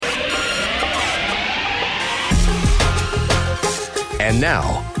And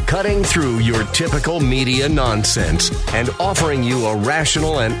now, cutting through your typical media nonsense and offering you a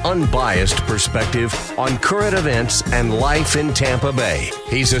rational and unbiased perspective on current events and life in Tampa Bay.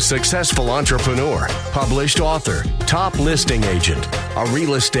 He's a successful entrepreneur, published author, top listing agent, a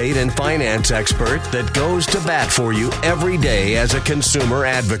real estate and finance expert that goes to bat for you every day as a consumer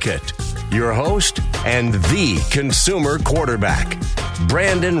advocate. Your host and the consumer quarterback,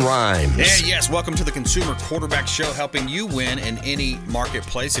 Brandon Rhymes. And yes, welcome to the Consumer Quarterback Show, helping you win in any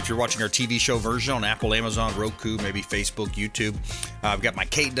marketplace. If you're watching our TV show version on Apple, Amazon, Roku, maybe Facebook, YouTube, I've got my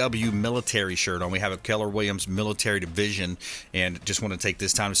KW military shirt on. We have a Keller Williams military division, and just want to take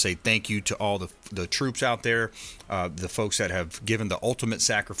this time to say thank you to all the troops out there, the folks that have given the ultimate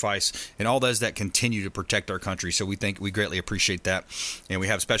sacrifice, and all those that continue to protect our country. So we greatly appreciate that. And we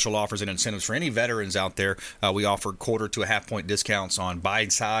have special offers and incentives for any veterans out there. We offer quarter to a half point discounts on buy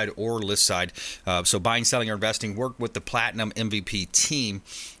side or list side. So buying, selling, or investing, work with the Platinum MVP team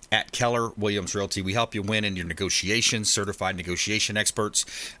at Keller Williams Realty. We help you win in your negotiations, certified negotiation experts.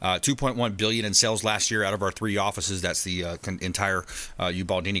 $2.1 billion in sales last year out of our 3 offices. That's the entire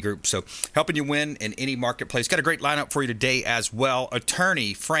Ubaldini group. So helping you win in any marketplace. Got a great lineup for you today as well.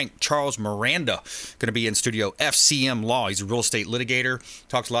 Attorney Frank Charles Miranda going to be in studio. FCM Law. He's a real estate litigator.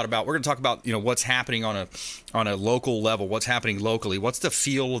 We're going to talk about what's happening on a local level. What's happening locally? What's the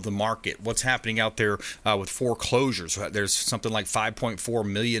feel of the market? What's happening out there with foreclosures? There's something like 5.4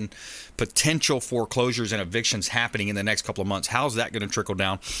 million potential foreclosures and evictions happening in the next couple of months. How's that going to trickle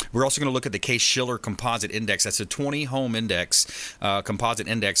down? We're also going to look at the Case-Shiller Composite Index. That's a 20-home index, composite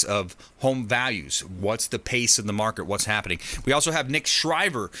index of home values. What's the pace in the market? What's happening? We also have Nick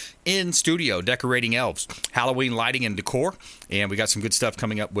Shriver in studio, decorating elves, Halloween lighting and decor, and we got some good stuff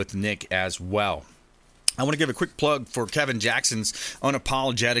coming up with Nick as well. I want to give a quick plug for Kevin Jackson's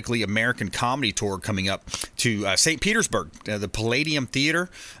Unapologetically American Comedy Tour coming up to St. Petersburg, the Palladium Theater.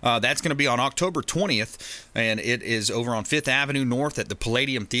 That's going to be on October 20th, and it is over on 5th Avenue North at the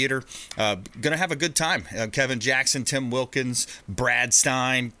Palladium Theater. Going to have a good time. Kevin Jackson, Tim Wilkins, Brad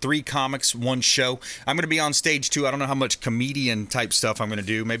Stein, 3 comics, 1 show. I'm going to be on stage, too. I don't know how much comedian-type stuff I'm going to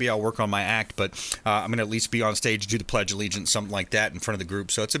do. Maybe I'll work on my act, but I'm going to at least be on stage, do the Pledge of Allegiance, something like that in front of the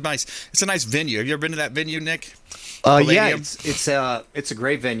group. So it's a nice venue. Have you ever been to that venue, Nick? Yeah, it's a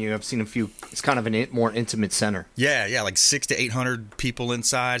great venue. I've seen a few. It's kind of a more intimate center. Yeah, like 600 to 800 people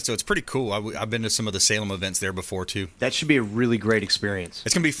inside, so it's pretty cool. I've been to some of the Salem events there before too. That should be a really great experience.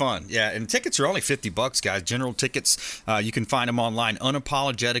 It's gonna be fun. Yeah, and tickets are only $50, guys. General tickets, you can find them online.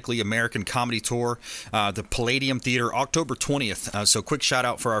 Unapologetically American Comedy Tour, the Palladium Theater, October 20th. So quick shout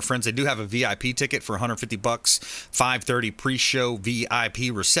out for our friends. They do have a VIP ticket for $150, 5:30 pre-show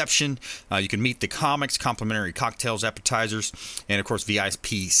VIP reception. You can meet the comics, complimentary cocktails, appetizers, and of course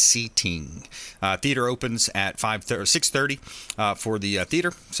VIP seating. Theater opens at 6:30 for the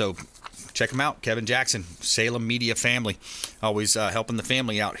theater, so check them out. Kevin Jackson, Salem Media Family, always helping the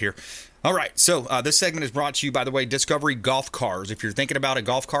family out here. All right, so this segment is brought to you, by the way, Discovery Golf Cars. If you're thinking about a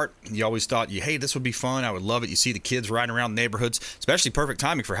golf cart, you always thought, hey, this would be fun. I would love it. You see the kids riding around neighborhoods, especially perfect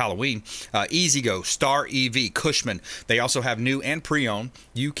timing for Halloween. EasyGo, Star EV, Cushman. They also have new and pre-owned.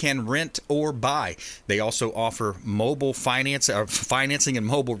 You can rent or buy. They also offer mobile financing and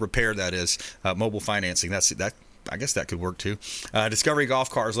mobile repair, that is. Mobile financing, that. I guess that could work too. Discovery Golf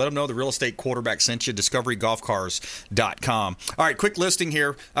Cars. Let them know the real estate quarterback sent you. DiscoveryGolfCars.com. All right, quick listing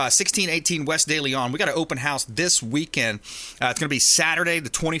here. 1618 West De Leon. We got an open house this weekend. It's going to be Saturday the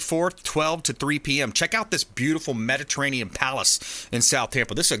 24th, 12 to 3 p.m. Check out this beautiful Mediterranean palace in South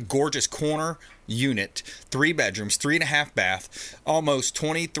Tampa. This is a gorgeous corner unit, 3 bedrooms, 3.5 bath, almost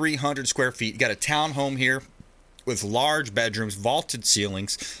 2,300 square feet. You got a townhome here with large bedrooms, vaulted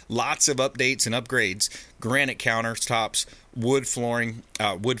ceilings, lots of updates and upgrades, granite countertops, wood flooring,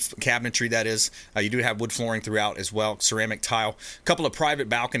 wood cabinetry, that is. You do have wood flooring throughout as well, ceramic tile. A couple of private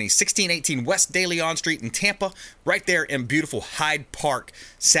balconies, 1618 West De Leon Street in Tampa, right there in beautiful Hyde Park,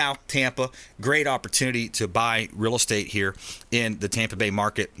 South Tampa. Great opportunity to buy real estate here in the Tampa Bay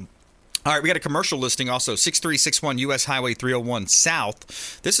market. All right, we got a commercial listing also, 6361 U.S. Highway 301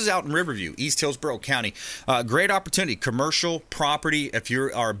 South. This is out in Riverview, East Hillsborough County. Great opportunity, commercial property. If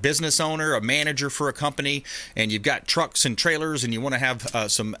you are a business owner, a manager for a company, and you've got trucks and trailers and you want to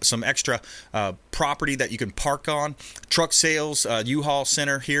have some extra property that you can park on, truck sales, U-Haul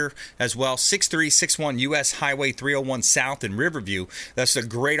Center here as well, 6361 U.S. Highway 301 South in Riverview. That's a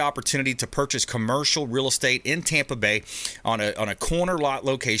great opportunity to purchase commercial real estate in Tampa Bay on a corner lot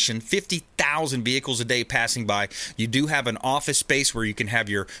location, 50 60,000 vehicles a day passing by. You do have an office space where you can have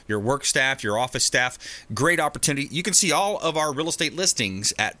your work staff, your office staff. Great opportunity. You can see all of our real estate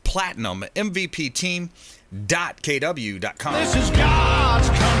listings at platinummvpteam.kw.com. This is God's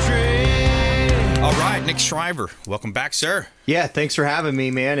country. All right, Nick Shriver, welcome back, sir. Yeah, thanks for having me,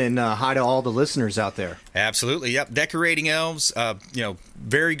 man, and hi to all the listeners out there. Absolutely, yep. Decorating Elves,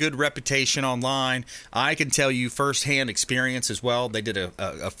 very good reputation online. I can tell you firsthand experience as well. They did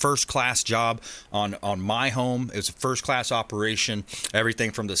a first-class job on my home. It was a first-class operation.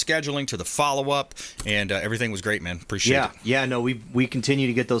 Everything from the scheduling to the follow-up, and everything was great, man. Appreciate it. Yeah, no, we continue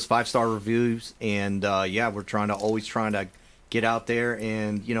to get those 5-star reviews, and we're always trying to get out there,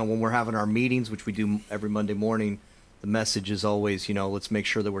 and when we're having our meetings, which we do every Monday morning, the message is always, let's make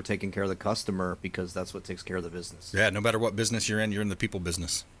sure that we're taking care of the customer, because that's what takes care of the business. Yeah, no matter what business you're in the people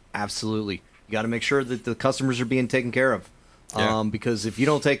business. Absolutely. You got to make sure that the customers are being taken care of, Yeah. because if you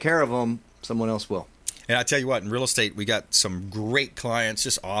don't take care of them, someone else will. And I tell you what, in real estate, we got some great clients,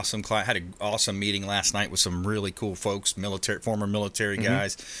 just awesome client. Had an awesome meeting last night with some really cool folks, former military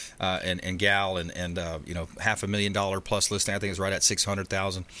guys, and gal, and $500,000 plus listing. I think it's right at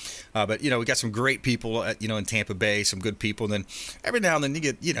 600,000. But we got some great people, in Tampa Bay, some good people. And then every now and then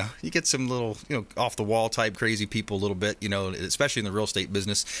you get some little, off the wall type crazy people a little bit, especially in the real estate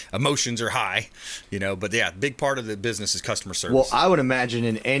business. Emotions are high, But yeah, big part of the business is customer service. Well, I would imagine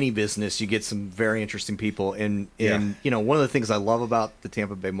in any business you get some very interesting people, and one of the things I love about the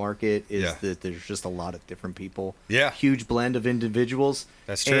Tampa Bay market is that there's just a lot of different people. Yeah, huge blend of individuals.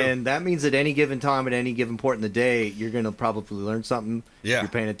 That's true, and that means at any given time, at any given point in the day, you're going to probably learn something. Yeah, you're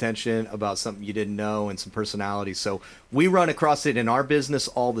paying attention about something you didn't know, and some personalities. So we run across it in our business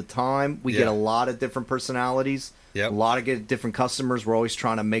all the time. We get a lot of different personalities. A lot of different customers. We're always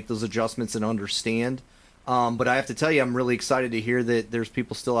trying to make those adjustments and understand. But I have to tell you, I'm really excited to hear that there's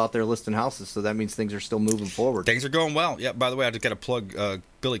people still out there listing houses, so that means things are still moving forward. Things are going well. Yeah, by the way, I just got to plug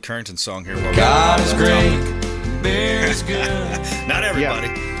Billy Currington's song here. God is great, beer is good. Not everybody,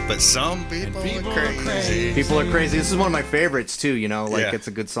 but some people are crazy. People are crazy. This is one of my favorites, too, it's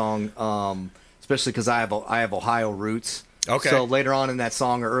a good song, especially because I have Ohio roots. Okay. So later on in that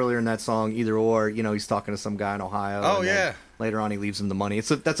song, or earlier in that song, either or, he's talking to some guy in Ohio. Oh, yeah. Later on, he leaves him the money.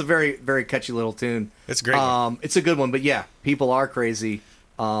 That's a very, very catchy little tune. It's a great one. It's a good one, but yeah, people are crazy,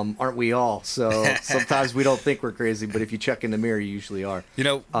 aren't we all? So sometimes we don't think we're crazy, but if you check in the mirror, you usually are.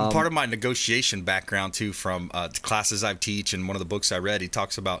 Part of my negotiation background too, from classes I teach and one of the books I read, he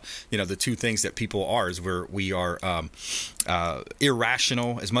talks about the two things that people are is we are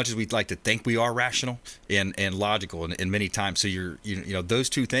irrational as much as we'd like to think we are rational, and logical, and many times. So those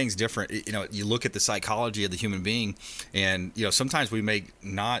two things different. You look at the psychology of the human being, and sometimes we make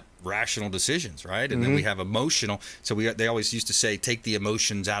not rational decisions, right? And then we have emotional. So they always used to say, take the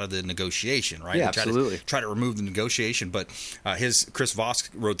emotions out of the negotiation, right? Yeah, absolutely. Try to remove the negotiation. But Chris Voss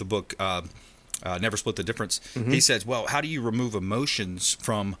wrote the book Never Split the Difference. He says, well, how do you remove emotions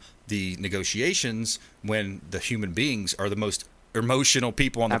from the negotiations when the human beings are the most emotional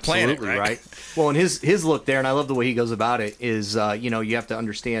people on the planet, right? Well, and his look there, and I love the way he goes about it, is you have to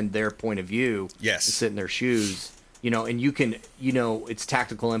understand their point of view. Yes. To sit in their shoes. And you can, it's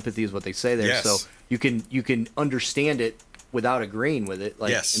tactical empathy is what they say there. Yes. So you can understand it without agreeing with it.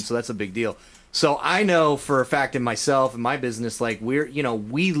 Yes. And so that's a big deal. So I know for a fact in myself and my business,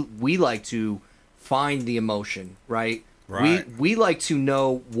 we like to find the emotion, right? Right. We like to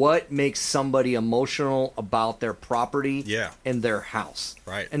know what makes somebody emotional about their property and their house.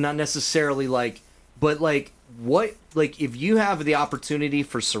 Right. And not necessarily if you have the opportunity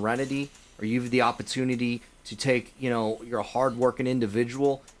for serenity, or you have the opportunity to take, you're a hardworking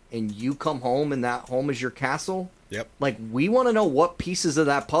individual and you come home and that home is your castle. Yep. We want to know what pieces of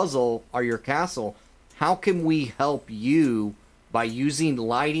that puzzle are your castle. How can we help you by using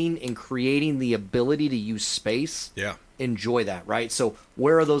lighting and creating the ability to use space? Yeah. Enjoy that, right? So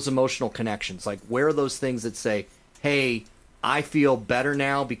where are those emotional connections? Where are those things that say, hey, I feel better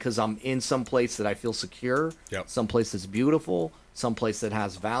now because I'm in some place that I feel secure, some place that's beautiful, some place that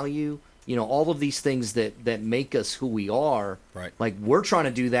has value. All of these things that make us who we are. Right. We're trying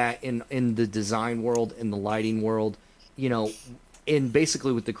to do that in the design world, in the lighting world, in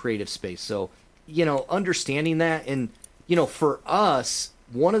basically with the creative space. So, understanding that, and, for us,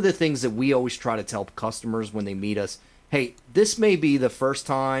 one of the things that we always try to tell customers when they meet us, hey, this may be the first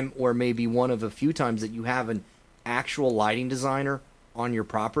time or maybe one of a few times that you have an actual lighting designer on your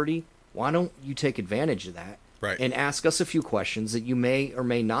property. Why don't you take advantage of that? Right. And ask us a few questions that you may or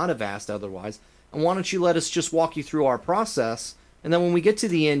may not have asked otherwise. And why don't you let us just walk you through our process? And then when we get to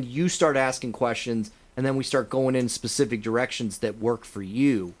the end, you start asking questions, and then we start going in specific directions that work for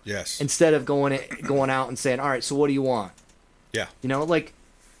you. Yes. Instead of going out and saying, all right, so what do you want? Yeah. You know, like,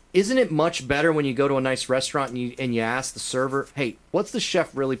 isn't it much better when you go to a nice restaurant and you ask the server, hey, what's the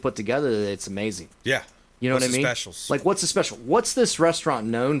chef really put together that it's amazing? Yeah. You know What's what I the mean? specials? Like, what's the special? What's this restaurant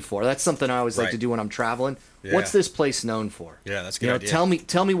known for? That's something I always like Right. to do when I'm traveling. Yeah. What's this place known for? Yeah, that's a good You know, idea.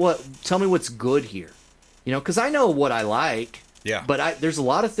 tell me what's good here. You know, because I know what I like. Yeah. But there's a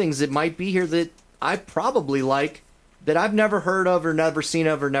lot of things that might be here that I probably like that I've never heard of or never seen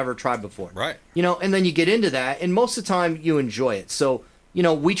of or never tried before. Right. You know, and then you get into that, and most of the time you enjoy it. So, you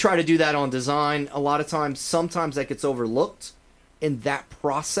know, we try to do that on design. A lot of times, sometimes that gets overlooked in that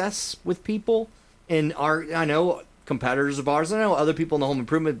process with people. And I know competitors of ours, I know other people in the home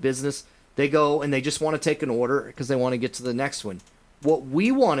improvement business, they go and they just want to take an order because they want to get to the next one. What we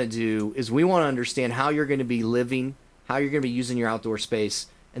want to do is we want to understand how you're going to be living, how you're going to be using your outdoor space,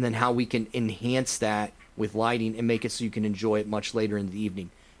 and then how we can enhance that with lighting and make it so you can enjoy it much later in the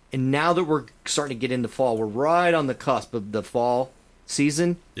evening. And now that we're starting to get into fall, we're right on the cusp of the fall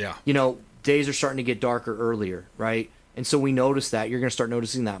season. Yeah. You know, days are starting to get darker earlier, right? And so we notice that. You're going to start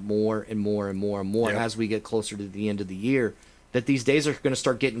noticing that more and more and more and more Yep. as we get closer to the end of the year, that these days are going to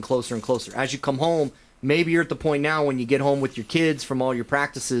start getting closer and closer. As you come home, maybe you're at the point now when you get home with your kids from all your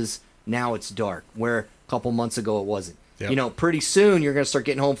practices, now it's dark, where a couple months ago it wasn't. Yep. You know, pretty soon you're going to start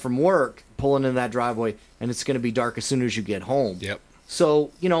getting home from work, pulling in that driveway, and it's going to be dark as soon as you get home. Yep.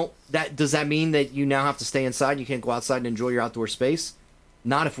 So, you know, does that mean that you now have to stay inside? You can't go outside and enjoy your outdoor space?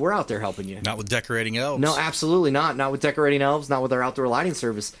 Not if we're out there helping you. Not with decorating elves. No, absolutely not. Not with decorating elves, not with our outdoor lighting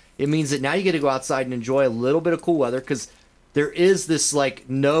service. It means that now you get to go outside and enjoy a little bit of cool weather because there is this, like,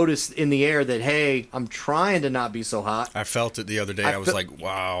 notice in the air that, hey, I'm trying to not be so hot. I felt it the other day. I was like,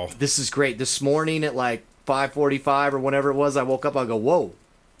 wow. This is great. This morning at, like, 5:45 or whenever it was, I woke up, I go, whoa.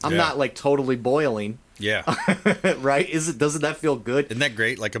 I'm Yeah. not, like, totally boiling. Yeah. Right? Doesn't that feel good? Isn't that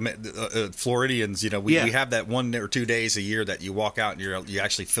great? Like Floridians, you know, we Yeah. have that 1 or 2 days a year that you walk out and you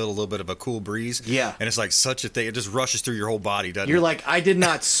actually feel a little bit of a cool breeze. Yeah. And it's like such a thing. It just rushes through your whole body, doesn't You're it? like, I did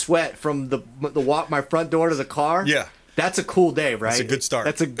not sweat from the walk my front door to the car. Yeah. That's a cool day, right? That's a good start.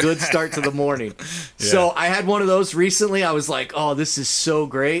 That's a good start to the morning. So I had one of those recently. I was like, oh, this is so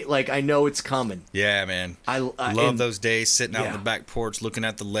great. Like, I know it's coming. Yeah, man. I love those days sitting out on Yeah. the back porch, looking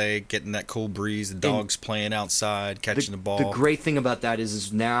at the lake, getting that cool breeze, the dogs playing outside, catching the ball. The great thing about that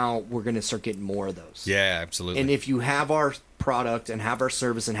is now we're going to start getting more of those. Yeah, absolutely. And if you have our product and have our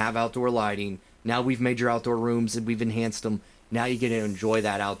service and have outdoor lighting, now we've made your outdoor rooms and we've enhanced them. Now you get to enjoy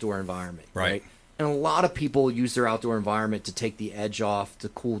that outdoor environment. Right. And a lot of people use their outdoor environment to take the edge off, to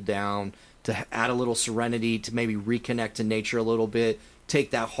cool down, to add a little serenity, to maybe reconnect to nature a little bit,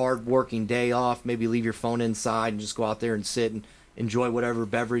 take that hard working day off, maybe leave your phone inside and just go out there and sit and enjoy whatever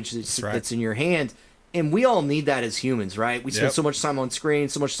beverage that's in your hand. And we all need that as humans, right? We spend Yep. so much time on screen,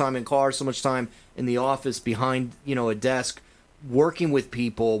 so much time in cars, so much time in the office behind, you know, a desk, working with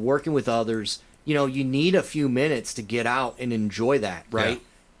people, working with others. You know, you need a few minutes to get out and enjoy that, right? Yeah.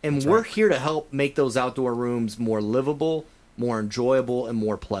 And we're here to help make those outdoor rooms more livable, more enjoyable, and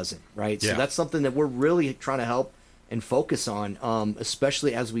more pleasant, right? Yeah. So that's something that we're really trying to help and focus on,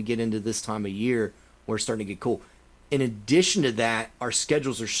 especially as we get into this time of year where it's starting to get cool. In addition to that, our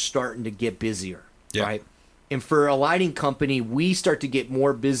schedules are starting to get busier, Yeah. right? And for a lighting company, we start to get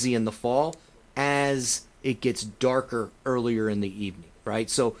more busy in the fall as it gets darker earlier in the evening, right?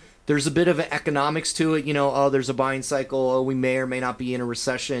 So there's a bit of an economics to it, you know, oh, there's a buying cycle, oh, we may or may not be in a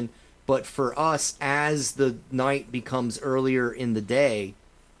recession. But for us, as the night becomes earlier in the day,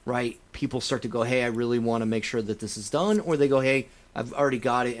 right, people start to go, hey, I really want to make sure that this is done. Or they go, hey, I've already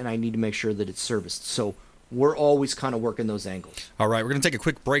got it and I need to make sure that it's serviced. So we're always kind of working those angles. All right, we're going to take a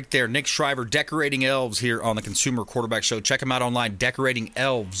quick break there. Nick Shriver, Decorating Elves here on the Consumer Quarterback Show. Check him out online,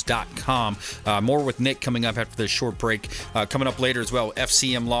 decoratingelves.com. More with Nick coming up after this short break. Coming up later as well,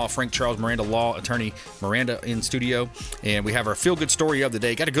 FCM Law, Frank Charles Miranda Law Attorney Miranda in studio. And we have our feel-good story of the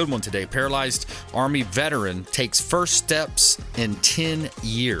day. Got a good one today. Paralyzed Army veteran takes first steps in 10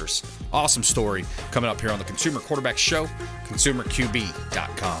 years. Awesome story coming up here on the Consumer Quarterback Show,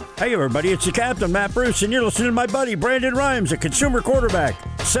 consumerqb.com. Hey everybody, it's the Captain, Matt Bruce, and you're listening to my buddy Brandon Rhymes, a Consumer Quarterback.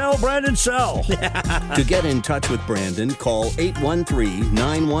 Sell, Brandon, sell. To get in touch with Brandon, call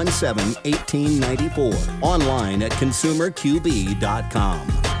 813-917-1894. Online at consumerqb.com.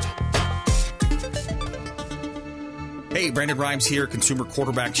 Hey, Hey, Brandon Rhymes here, Consumer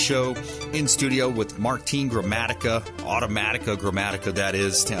Quarterback Show, in studio with Martin Gramatica, that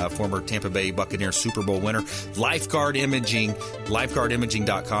is, former Tampa Bay Buccaneers Super Bowl winner. Lifeguard Imaging,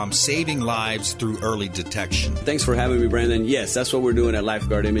 lifeguardimaging.com, saving lives through early detection. Thanks for having me, Brandon. Yes, that's what we're doing at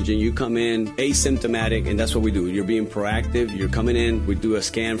Lifeguard Imaging. You come in asymptomatic, and that's what we do. You're being proactive. You're coming in. We do a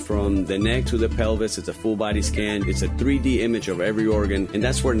scan from the neck to the pelvis. It's a full body scan. It's a 3D image of every organ, and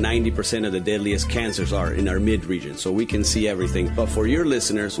that's where 90% of the deadliest cancers are, in our mid region. So we can see everything. But for your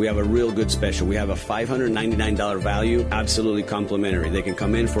listeners, we have a real good special. We have a $599 value, absolutely complimentary. They can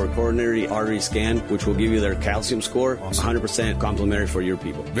come in for a coronary artery scan, which will give you their calcium score, 100% complimentary for your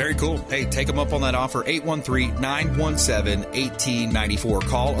people. Very cool. Hey, take them up on that offer, 813-917-1894.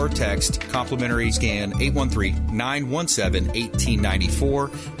 Call or text, complimentary scan,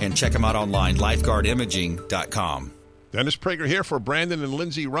 813-917-1894, and check them out online, lifeguardimaging.com. Dennis Prager here for Brandon and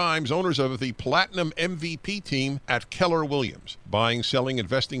Lindsay Rhymes, owners of the Platinum MVP team at Keller Williams. Buying, selling,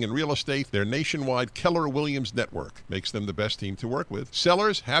 investing in real estate, their nationwide Keller Williams network makes them the best team to work with.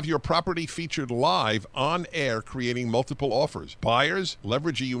 Sellers, have your property featured live on air, creating multiple offers. Buyers,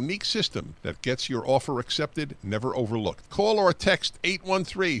 leverage a unique system that gets your offer accepted, never overlooked. Call or text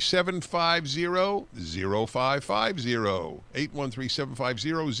 813-750-0550,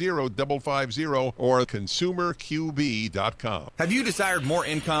 813-750-0550, or consumerqb.com. Have you desired more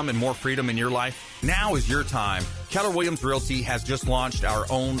income and more freedom in your life? Now is your time. Keller Williams Realty has just launched our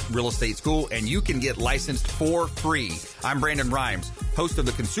own real estate school, and you can get licensed for free. I'm Brandon Rhymes, host of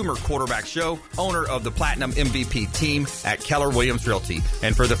the Consumer Quarterback Show, owner of the Platinum MVP team at Keller Williams Realty.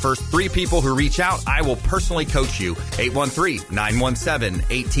 And for the first 3 people who reach out, I will personally coach you.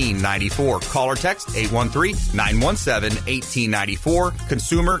 813-917-1894. Call or text 813-917-1894.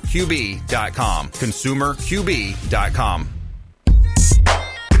 ConsumerQB.com. ConsumerQB.com.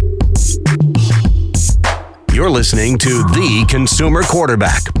 You're listening to the Consumer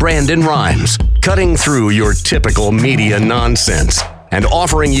Quarterback, Brandon Rhymes, cutting through your typical media nonsense and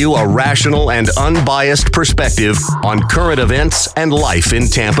offering you a rational and unbiased perspective on current events and life in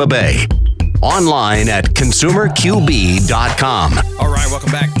Tampa Bay. Online at consumerqb.com. All right,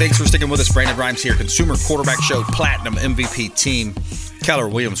 welcome back. Thanks for sticking with us. Brandon Rhymes here, Consumer Quarterback Show, Platinum MVP team, Keller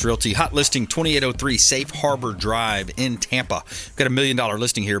Williams Realty. Hot listing, 2803 Safe Harbor Drive in Tampa. Got $1 million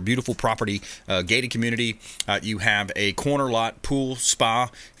listing here. Beautiful property, gated community. You have a corner lot, pool,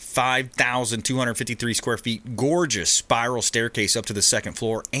 spa, 5,253 square feet, gorgeous spiral staircase up to the second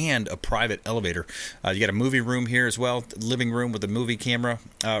floor, and a private elevator. You got a movie room here as well, living room with a movie camera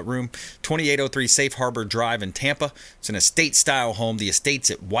room. 2803 Safe Harbor Drive in Tampa. It's an estate-style home. The estate's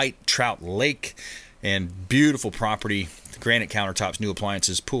at White Trout Lake, and beautiful property. Granite countertops, new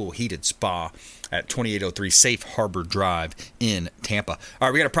appliances, pool, heated spa at 2803 Safe Harbor Drive in Tampa. All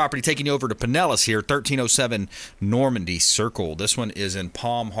right, we got a property taking you over to Pinellas here, 1307 Normandy Circle. This one is in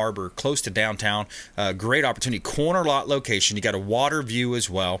Palm Harbor, close to downtown. Great opportunity, corner lot location. You got a water view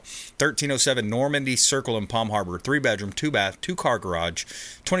as well. 1307 Normandy Circle in Palm Harbor, 3-bedroom, 2-bath, 2-car garage,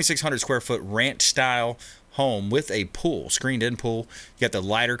 2,600 square foot ranch style home with a pool, screened-in pool. You got the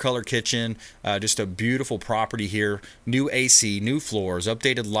lighter color kitchen, just a beautiful property here. New AC, new floors,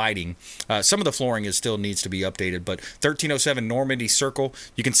 updated lighting. Some of the flooring still needs to be updated, but 1307 Normandy Circle.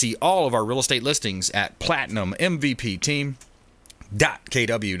 You can see all of our real estate listings at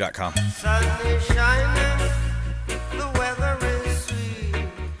platinummvpteam.kw.com. Sun is shining, the weather is sweet.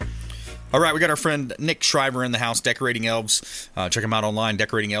 All right, we got our friend Nick Shriver in the house, Decorating Elves. Check him out online,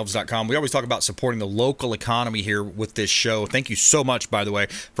 decoratingelves.com. We always talk about supporting the local economy here with this show. Thank you so much, by the way,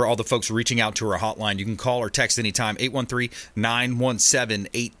 for all the folks reaching out to our hotline. You can call or text anytime,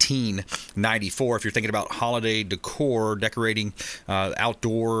 813-917-1894. If you're thinking about holiday decor, decorating,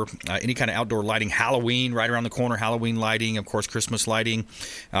 outdoor, any kind of outdoor lighting, Halloween right around the corner, Halloween lighting, of course, Christmas lighting,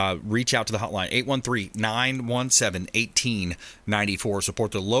 reach out to the hotline, 813-917-1894.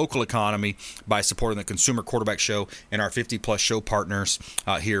 Support the local economy by supporting the Consumer Quarterback Show and our 50-plus show partners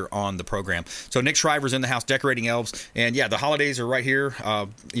here on the program. So Nick Shriver's in the house, Decorating Elves, and yeah, the holidays are right here.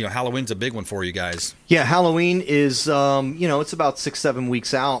 Halloween's a big one for you guys. Yeah, Halloween is, it's about 6-7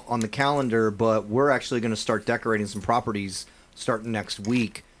 weeks out on the calendar, but we're actually going to start decorating some properties starting next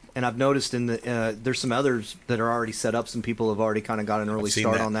week. And I've noticed there's some others that are already set up. Some people have already kind of got an early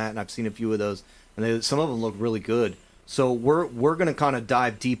start on that, and I've seen a few of those, and some of them look really good. So we're going to kind of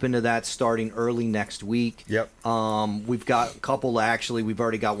dive deep into that starting early next week. Yep. We've got a couple actually. We've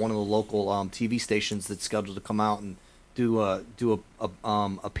already got one of the local TV stations that's scheduled to come out and do a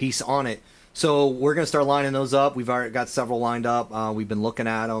piece on it. So we're going to start lining those up. We've already got several lined up. We've been looking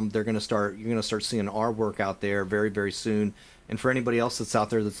at them. You're going to start seeing our work out there very, very soon. And for anybody else that's out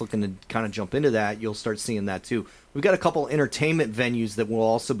there that's looking to kind of jump into that, you'll start seeing that too. We've got a couple entertainment venues that we'll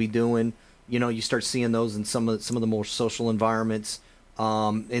also be doing. You start seeing those in some of the more social environments,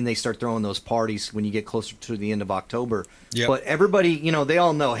 and they start throwing those parties when you get closer to the end of October. Yep. But everybody, they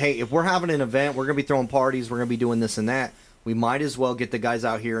all know, hey, if we're having an event, we're going to be throwing parties, we're going to be doing this and that. We might as well get the guys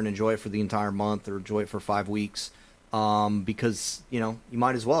out here and enjoy it for the entire month or enjoy it for 5 weeks, because you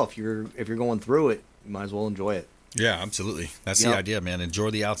might as well if you're going through it, you might as well enjoy it. Yeah, absolutely. That's the idea, man. Enjoy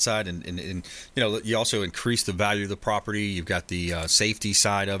the outside, and you also increase the value of the property. You've got the safety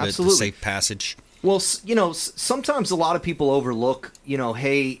side of it, the safe passage. Well, sometimes a lot of people overlook,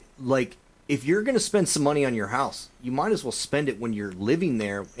 hey, like if you're going to spend some money on your house, you might as well spend it when you're living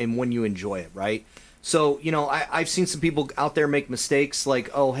there and when you enjoy it, right? So, I've seen some people out there make mistakes like,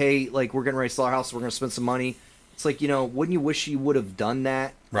 oh, hey, like we're getting ready to sell our house, we're going to spend some money. It's like, wouldn't you wish you would have done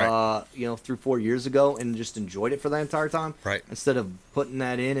that, right. 3-4 years ago and just enjoyed it for that entire time? Right. Instead of putting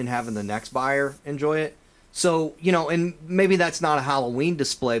that in and having the next buyer enjoy it. So, and maybe that's not a Halloween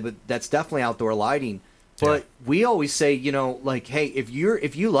display, but that's definitely outdoor lighting. But we always say, like, hey, if you're a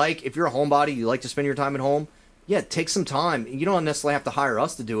homebody, you like to spend your time at home, yeah, take some time. You don't necessarily have to hire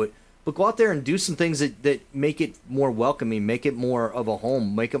us to do it, but go out there and do some things that make it more welcoming, make it more of a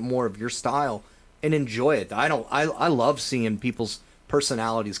home, make it more of your style. And enjoy it. I love seeing people's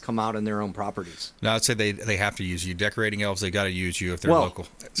personalities come out in their own properties. No, I'd say they have to use you. Decorating elves, they got to use you if they're local.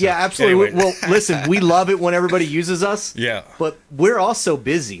 So, yeah, absolutely. Anyway. Well, listen, we love it when everybody uses us. Yeah. But we're also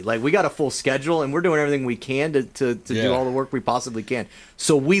busy. Like, we got a full schedule, and we're doing everything we can to do all the work we possibly can.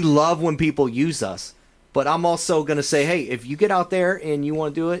 So we love when people use us. But I'm also going to say, hey, if you get out there and you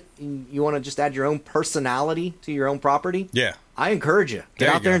want to do it, and you want to just add your own personality to your own property, I encourage you. Get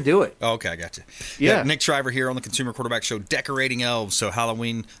out there and do it. Oh, okay, I got you. Yeah. Nick Shriver here on the Consumer Quarterback Show, decorating elves, so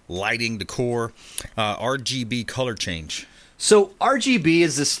Halloween lighting, decor, RGB color change. So RGB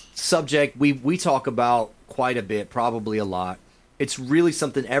is this subject we talk about quite a bit, probably a lot. It's really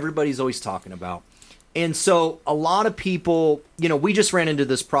something everybody's always talking about. And so a lot of people, we just ran into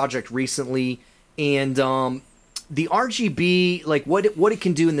this project recently, and the RGB, like what it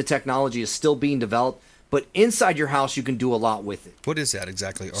can do in the technology is still being developed, but inside your house you can do a lot with it. What is that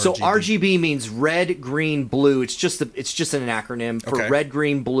exactly? RGB? So RGB means red, green, blue. It's just an acronym for red,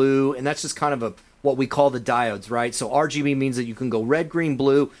 green, blue, and that's just kind of what we call the diodes, right? So RGB means that you can go red, green,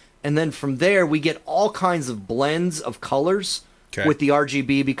 blue, and then from there we get all kinds of blends of colors with the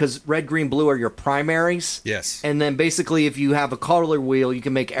RGB, because red, green, blue are your primaries. Yes. And then basically if you have a color wheel, you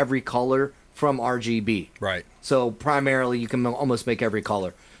can make every color from RGB. Right. So primarily you can almost make every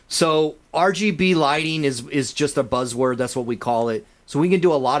color. So RGB lighting is just a buzzword. That's what we call it. So we can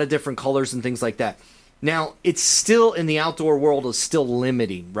do a lot of different colors and things like that. Now, it's still, in the outdoor world, is still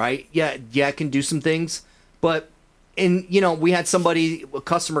limiting, right? Yeah, it can do some things. But, we had a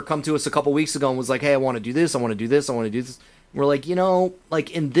customer come to us a couple weeks ago and was like, hey, I want to do this, I want to do this, I want to do this. And we're like, like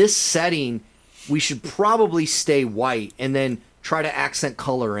in this setting, we should probably stay white and then try to accent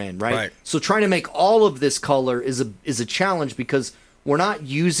color in, right? So trying to make all of this color is a challenge, because we're not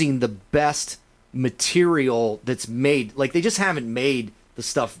using the best material that's made. Like, they just haven't made the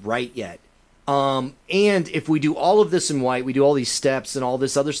stuff right yet. And if we do all of this in white, we do all these steps and all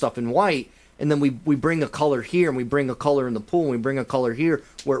this other stuff in white, and then we bring a color here, and we bring a color in the pool, and we bring a color here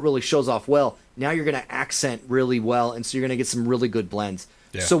where it really shows off well. Now you're going to accent really well, and so you're going to get some really good blends.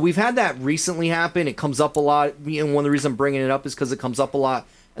 Yeah. So we've had that recently happen. It comes up a lot. And one of the reasons I'm bringing it up is because it comes up a lot.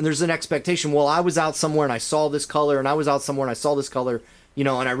 And there's an expectation. Well, I was out somewhere and I saw this color, and I was out somewhere and I saw this color, and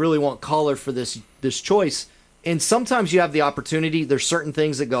I really want color for this choice. And sometimes you have the opportunity. There's certain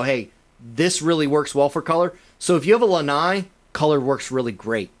things that go, hey, this really works well for color. So if you have a lanai, color works really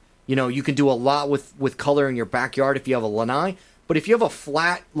great. You can do a lot with color in your backyard if you have a lanai. But if you have a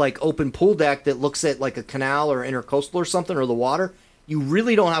flat, like, open pool deck that looks at like a canal or intercoastal or something, or the water, you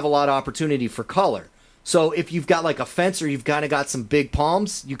really don't have a lot of opportunity for color. So if you've got like a fence, or you've kind of got some big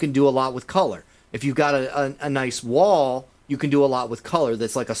palms, you can do a lot with color. If you've got a nice wall, you can do a lot with color.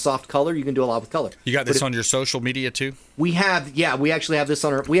 That's like a soft color, you can do a lot with color. You got this on your social media too? We actually have this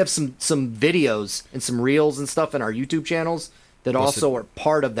on we have some videos and some reels and stuff in our YouTube channels that also are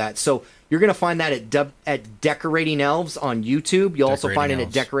part of that. So you're going to find that at Decorating Elves on YouTube. You'll also find it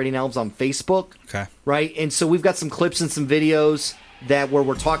at Decorating Elves on Facebook. Okay. Right? And so we've got some clips and some videos where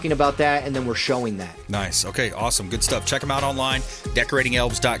we're talking about that, and then we're showing that. Nice. Okay, awesome. Good stuff. Check them out online,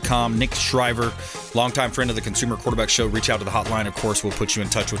 decoratingelves.com. Nick Shriver, longtime friend of the Consumer Quarterback Show. Reach out to the hotline, of course. We'll put you in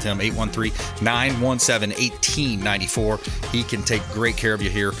touch with him, 813-917-1894. He can take great care of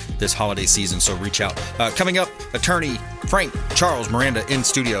you here this holiday season, so reach out. Coming up, attorney Frank Charles Miranda in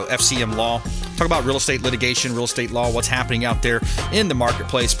studio, FCM Law, talk about real estate litigation, real estate law, what's happening out there in the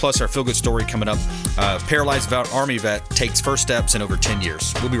marketplace, plus our feel-good story coming up. Paralyzed Army vet takes first steps in over 10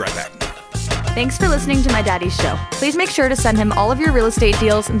 years. We'll be right back. Thanks for listening to my daddy's show. Please make sure to send him all of your real estate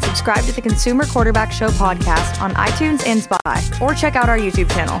deals and subscribe to the Consumer Quarterback Show podcast on iTunes and Spotify, or check out our YouTube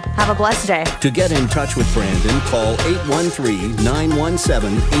channel. Have a blessed day. To get in touch with Brandon, call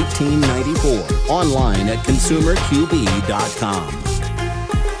 813-917-1894. Online at consumerqb.com.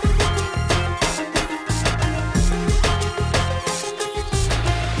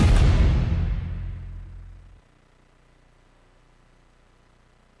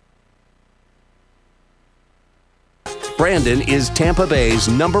 Brandon is Tampa Bay's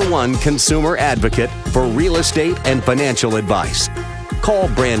 #1 consumer advocate for real estate and financial advice. Call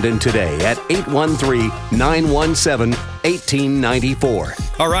Brandon today at 813-917-1894.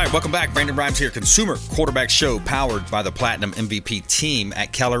 All right, welcome back. Brandon Rhymes here, Consumer Quarterback Show, powered by the Platinum MVP team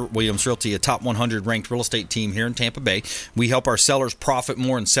at Keller Williams Realty, a top 100 ranked real estate team here in Tampa Bay. We help our sellers profit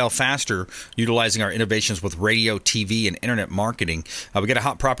more and sell faster, utilizing our innovations with radio, TV, and internet marketing. We got a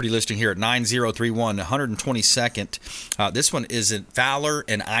hot property listing here at 9031 122nd. This one is at Fowler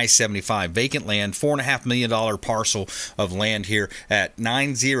and I-75, vacant land, $4.5 million parcel of land here at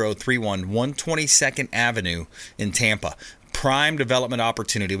 9031 122nd Avenue in Tampa. Prime development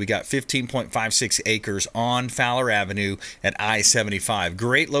opportunity. We got 15.56 acres on Fowler Avenue at I-75.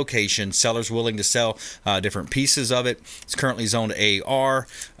 Great location. Sellers willing to sell different pieces of it. It's currently zoned AR.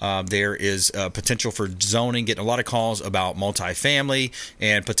 There is potential for zoning. Getting a lot of calls about multifamily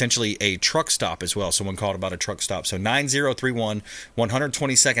and potentially a truck stop as well. Someone called about a truck stop. So 9031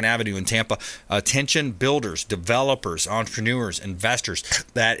 122nd Avenue in Tampa. Attention builders, developers, entrepreneurs, investors.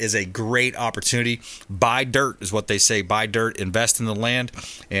 That is a great opportunity. Buy dirt is what they say. Buy dirt. Invest in the land,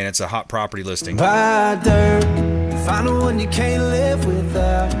 and it's a hot property listing. Buy dirt, find the one you can't live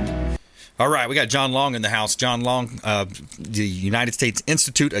without. All right, we got John Long in the house. John Long, the United States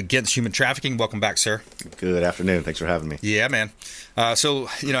Institute Against Human Trafficking. Welcome back, sir. Good afternoon. Thanks for having me. Yeah, man. So,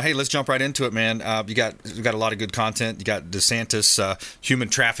 hey, let's jump right into it, man. We got a lot of good content. You got DeSantis, human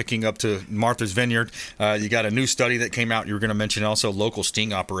trafficking up to Martha's Vineyard. You got a new study that came out. You were going to mention also local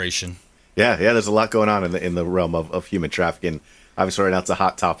sting operation. Yeah. There's a lot going on in the realm of human trafficking. Obviously, right now it's a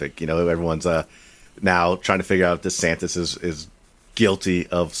hot topic. Everyone's now trying to figure out if DeSantis is guilty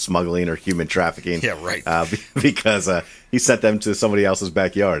of smuggling or human trafficking. Yeah, right. Because he sent them to somebody else's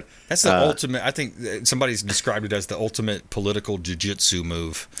backyard. That's the ultimate. I think somebody's described it as the ultimate political jiu-jitsu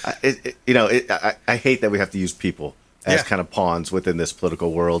move. I hate that we have to use people as kind of pawns within this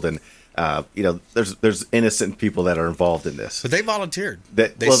political world, and there's innocent people that are involved in this. But they volunteered. They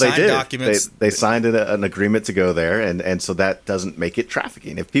did. Documents. They signed an agreement to go there, and so that doesn't make it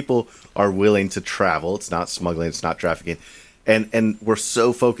trafficking. If people are willing to travel, it's not smuggling, it's not trafficking. And we're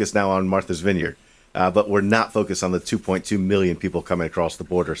so focused now on Martha's Vineyard, but we're not focused on the 2.2 million people coming across the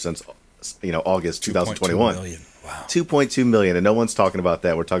border since August 2021. 2.2 million. Wow. 2.2 million, and no one's talking about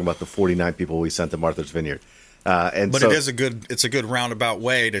that. We're talking about the 49 people we sent to Martha's Vineyard. But it is a good roundabout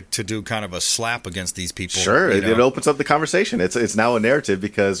way to do kind of a slap against these people. Sure, it opens up the conversation. It's now a narrative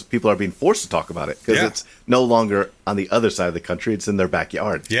because people are being forced to talk about it because it's no longer on the other side of the country; it's in their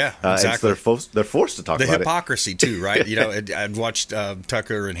backyard. Yeah, exactly. So they're forced to talk about it. The hypocrisy too, right? I'd watched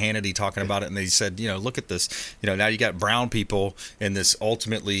Tucker and Hannity talking about it, and they said, look at this. Now you got brown people in this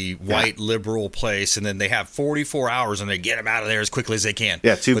ultimately white liberal place, and then they have 44 hours, and they get them out of there as quickly as they can.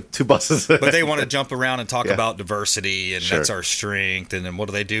 Yeah, two buses. But they want to jump around and talk about diversity, and that's our strength. And then what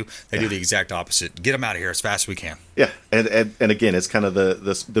do? They do the exact opposite. Get them out of here as fast as we can. Yeah, and again, it's kind of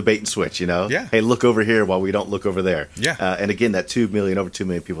the bait and switch, Yeah. Hey, look over here while we don't look over there. Yeah. And again, that over 2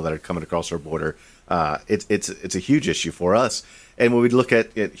 million people that are coming across our border, it's a huge issue for us. And when we look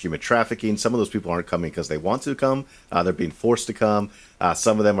at human trafficking, some of those people aren't coming because they want to come. They're being forced to come.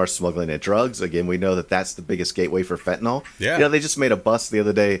 Some of them are smuggling in drugs. Again, we know that that's the biggest gateway for fentanyl. Yeah. They just made a bust the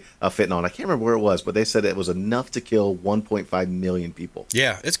other day of fentanyl, and I can't remember where it was, but they said it was enough to kill 1.5 million people.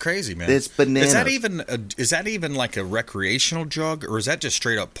 Yeah, it's crazy, man. It's bananas. Is that even like a recreational drug, or is that just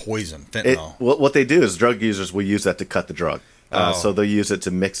straight up poison, fentanyl? What they do is drug users will use that to cut the drug. So they'll use it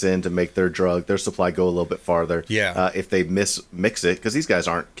to mix in to make their supply go a little bit farther. Yeah. If they mix it, because these guys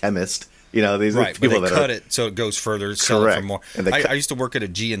aren't chemists. These right, are people but they that cut it so it goes further, sell it for more. And I used to work at a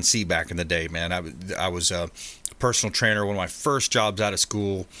GNC back in the day, man. I was personal trainer, one of my first jobs out of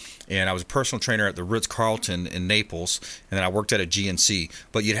school, and I was a personal trainer at the Ritz-Carlton in Naples, and then I worked at a GNC.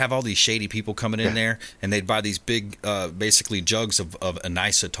 But you'd have all these shady people coming in there, and they'd buy these big, basically jugs of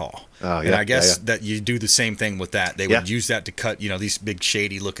anisotol. And I guess that you do the same thing with that. They would use that to cut, these big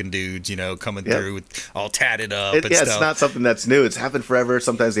shady-looking dudes, coming through with all tatted up and stuff. It's not something that's new. It's happened forever.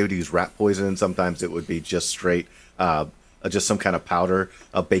 Sometimes they would use rat poison. Sometimes it would be just straight just some kind of powder,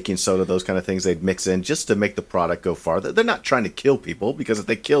 baking soda, those kind of things they'd mix in just to make the product go farther. They're not trying to kill people, because if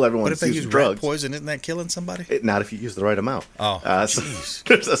they kill everyone who's using drugs... But if they use rat poison, isn't that killing somebody? Not if you use the right amount. So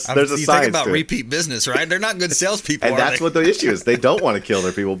there's a science you think about repeat business, right? They're not good salespeople, and that's what the issue is. They don't want to kill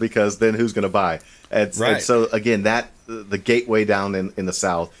their people, because then who's going to buy? And so, again, the gateway down in the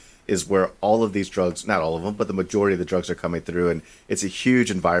South is where all of these drugs, not all of them, but the majority of the drugs are coming through, and it's a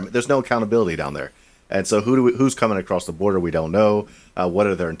huge environment. There's no accountability down there. And so who's coming across the border? We don't know. What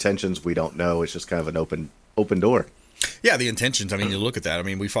are their intentions? We don't know. It's just kind of an open door. Yeah, the intentions. I mean, you look at that. I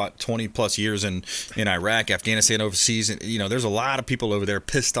mean, we fought 20 plus years in Iraq, Afghanistan, overseas. And, there's a lot of people over there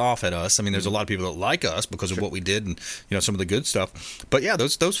pissed off at us. I mean, there's a lot of people that like us because of what we did and, some of the good stuff. But yeah,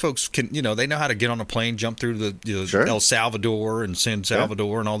 those folks can, they know how to get on a plane, jump through the El Salvador and San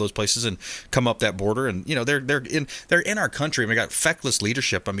Salvador and all those places and come up that border. And, they're in our country. And we got feckless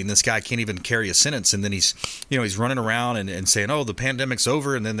leadership. I mean, this guy can't even carry a sentence. And then he's running around and saying, oh, the pandemic's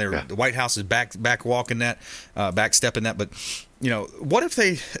over. And then the White House is back walking that, backstepping that. But what if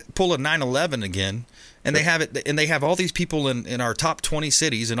they pull a 9/11 again, and they have it, and they have all these people in our top 20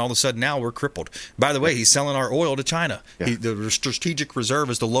 cities, and all of a sudden now we're crippled? By the way, he's selling our oil to China. The strategic reserve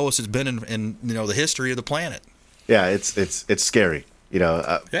is the lowest it's been in the history of the planet. Yeah, it's scary.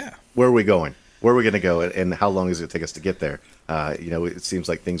 Where are we going? Where are we going to go, and how long is it take us to get there? It seems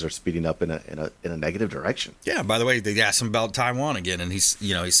like things are speeding up in a negative direction. Yeah. By the way, they asked him about Taiwan again, and he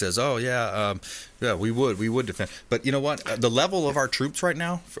says, "Oh yeah, we would defend." But you know what? The level of our troops right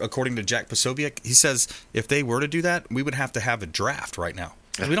now, according to Jack Posobiec, he says if they were to do that, we would have to have a draft right now.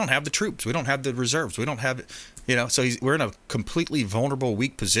 We don't have the troops. We don't have the reserves. We don't have, so we're in a completely vulnerable,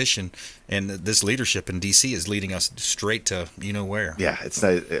 weak position, and this leadership in D.C. is leading us straight to where. Yeah, it's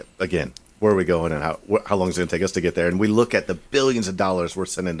not, again. Where are we going, and how long is it going to take us to get there? And we look at the billions of dollars we're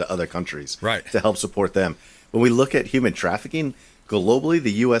sending to other countries to help support them. When we look at human trafficking, globally,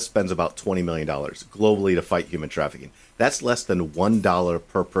 the U.S. spends about $20 million globally to fight human trafficking. That's less than $1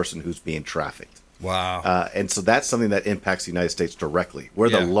 per person who's being trafficked. Wow. And so that's something that impacts the United States directly. We're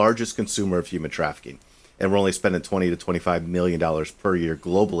the largest consumer of human trafficking, and we're only spending $20 to $25 million per year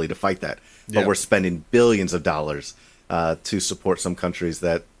globally to fight that. But we're spending billions of dollars to support some countries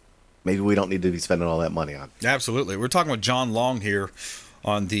that maybe we don't need to be spending all that money on. Absolutely. We're talking with John Long here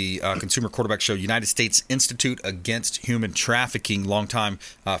on the Consumer Quarterback Show, United States Institute Against Human Trafficking, longtime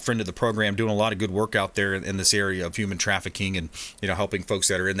friend of the program, doing a lot of good work out there in this area of human trafficking and helping folks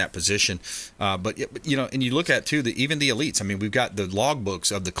that are in that position. But and you look at too even the elites. I mean, we've got the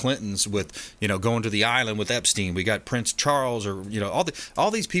logbooks of the Clintons with going to the island with Epstein. We got Prince Charles, or all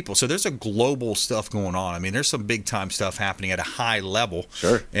these people. So there's a global stuff going on. I mean, there's some big time stuff happening at a high level.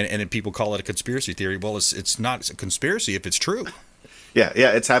 Sure. And people call it a conspiracy theory. Well, it's not a conspiracy if it's true. Yeah,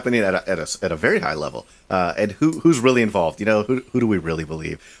 it's happening at a very high level. And who's really involved? Who do we really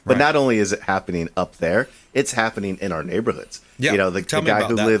believe? But not only is it happening up there, it's happening in our neighborhoods. Yeah, the guy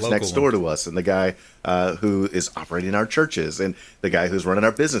who lives next door to us, and the guy who is operating our churches, and the guy who's running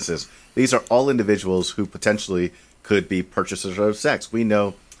our businesses. These are all individuals who potentially could be purchasers of sex. We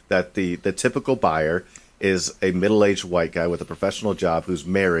know that the typical buyer is a middle-aged white guy with a professional job who's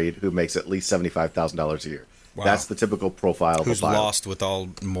married, who makes at least $75,000 a year. Wow. That's the typical profile of who's a buyer. lost with all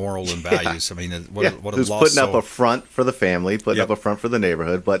moral and values. I mean, what a who's lost putting soul. up a front for the family, putting up a front for the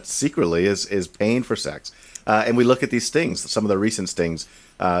neighborhood, but secretly is paying for sex. And we look at these stings, some of the recent stings.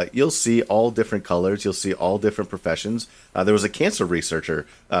 You'll see all different colors. You'll see all different professions. There was a cancer researcher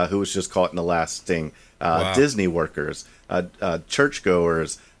who was just caught in the last sting. Wow. Disney workers,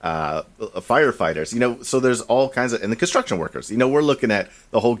 churchgoers, firefighters, so there's all kinds of, and the construction workers, we're looking at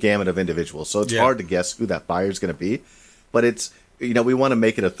the whole gamut of individuals. So it's hard to guess who that buyer is going to be, but it's, we want to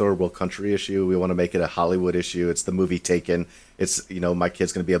make it a third world country issue. We want to make it a Hollywood issue. It's the movie Taken. It's, my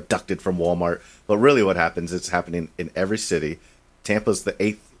kid's going to be abducted from Walmart. But really what happens, it's happening in every city. Tampa's the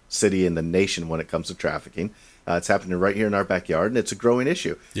 8th city in the nation when it comes to trafficking. It's happening right here in our backyard, and it's a growing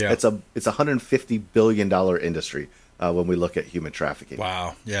issue. Yeah. It's a $150 billion industry. when we look at human trafficking.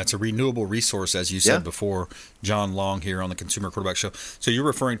 Wow. Yeah, it's a renewable resource, as you said before, John Long here on the Consumer Quarterback Show. So you're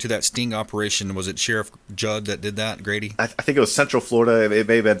referring to that sting operation. Was it Sheriff Judd that did that, Grady? I think it was Central Florida. It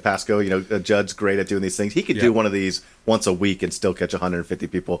may have been Pasco. Judd's great at doing these things. He could do one of these once a week and still catch 150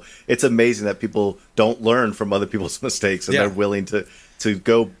 people. It's amazing that people don't learn from other people's mistakes, and they're willing to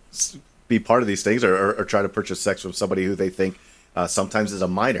go be part of these things or try to purchase sex from somebody who they think sometimes is a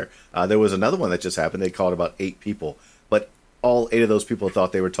minor. There was another one that just happened. They caught about 8 people, but all 8 of those people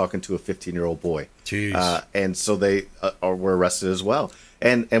thought they were talking to a 15-year-old boy. Jeez. And so they were arrested as well.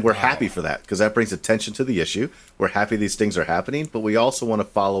 And we're happy for that, because that brings attention to the issue. We're happy these things are happening, but we also want to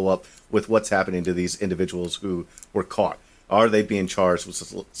follow up with what's happening to these individuals who were caught. Are they being charged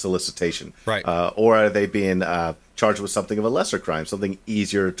with solicitation? Right. Or are they being charged with something of a lesser crime, something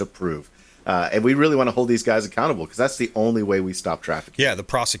easier to prove? And we really want to hold these guys accountable, because that's the only way we stop trafficking. Yeah, the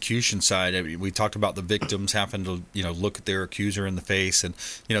prosecution side. I mean, we talked about the victims having to, look at their accuser in the face, and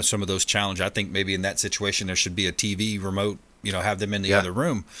some of those challenges. I think maybe in that situation there should be a TV remote. Have them in the other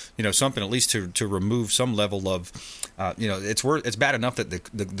room. Something at least to remove some level of, it's bad enough that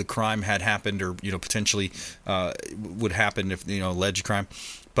the crime had happened, or potentially would happen if alleged crime,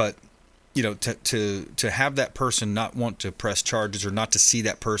 but. To have that person not want to press charges, or not to see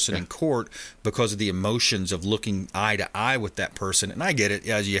that person in court because of the emotions of looking eye to eye with that person. And I get it,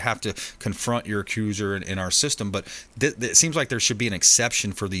 as you have to confront your accuser in our system, but it seems like there should be an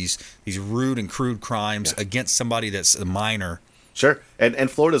exception for these rude and crude crimes against somebody that's a minor. Sure. And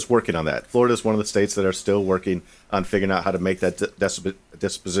Florida's working on that. Florida's one of the states that are still working on figuring out how to make that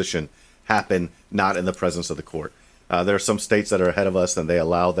disposition happen, not in the presence of the court. There are some states that are ahead of us, and they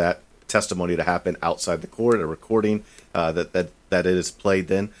allow that testimony to happen outside the court, a recording that it is played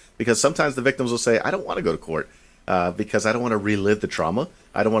then, because sometimes the victims will say, I don't want to go to court because I don't want to relive the trauma.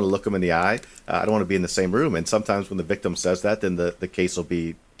 I don't want to look them in the eye. I don't want to be in the same room. And sometimes when the victim says that, then the case will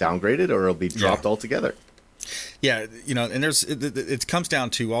be downgraded, or it'll be dropped altogether. Yeah, and it comes down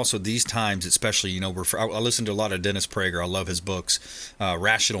to also these times, especially, I listen to a lot of Dennis Prager. I love his books.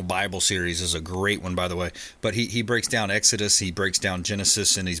 Rational Bible series is a great one, by the way. But he breaks down Exodus, he breaks down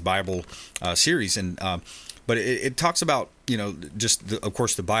Genesis in these Bible series, and but it talks about just of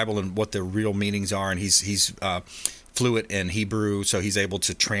course the Bible and what the real meanings are, and he's fluent in Hebrew, so he's able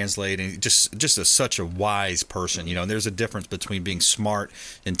to translate, and just such a wise person. And there's a difference between being smart,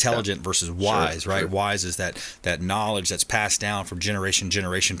 intelligent versus wise, right? Sure. Wise is that knowledge that's passed down from generation to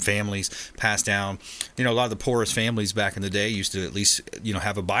generation, families passed down. A lot of the poorest families back in the day used to at least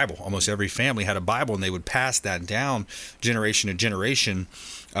have a Bible. Almost every family had a Bible, and they would pass that down generation to generation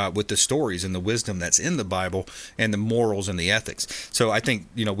with the stories and the wisdom that's in the Bible and the morals and the ethics. So I think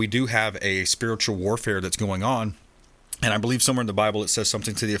we do have a spiritual warfare that's going on. And I believe somewhere in the Bible it says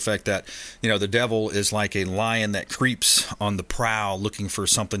something to the effect that, the devil is like a lion that creeps on the prowl looking for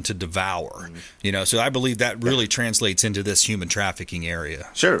something to devour. Mm-hmm. So I believe that really translates into this human trafficking area.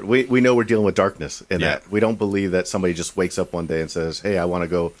 Sure. We know we're dealing with darkness in that. We don't believe that somebody just wakes up one day and says, hey, I want to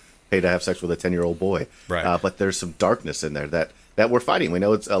go pay to have sex with a 10-year-old boy. Right. But there's some darkness in there that we're fighting. We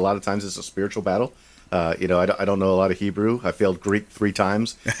know a lot of times it's a spiritual battle. I don't know a lot of Hebrew. I failed Greek 3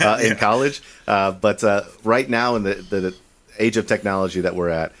 times in college. But right now in the age of technology that we're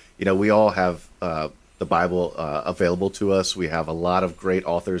at, we all have the Bible available to us. We have a lot of great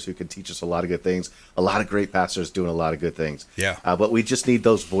authors who can teach us a lot of good things, a lot of great pastors doing a lot of good things. Yeah. But we just need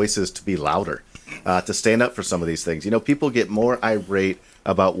those voices to be louder, to stand up for some of these things. People get more irate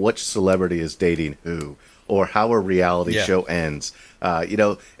about which celebrity is dating who, or how a reality show ends. And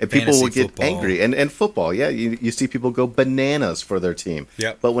people Fantasy will get football. angry. And football, you see people go bananas for their team.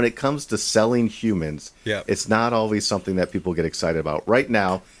 Yep. But when it comes to selling humans, it's not always something that people get excited about. Right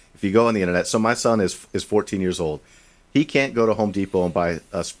now, if you go on the internet, so my son is 14 years old. He can't go to Home Depot and buy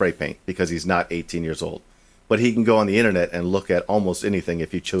a spray paint because he's not 18 years old. But he can go on the internet and look at almost anything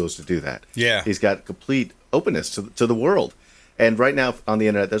if he chose to do that. Yeah. He's got complete openness to the world. And right now on the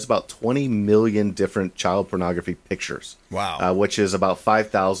internet, there's about 20 million different child pornography pictures. Wow. Which is about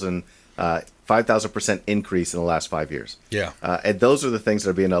 5,000% increase in the last 5 years. Yeah. And those are the things that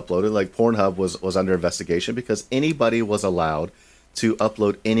are being uploaded. Like Pornhub was under investigation because anybody was allowed to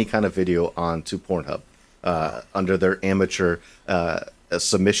upload any kind of video onto Pornhub under their amateur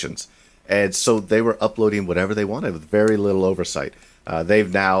submissions. And so they were uploading whatever they wanted with very little oversight.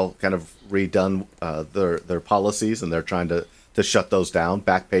 They've now kind of redone their policies, and they're trying to shut those down.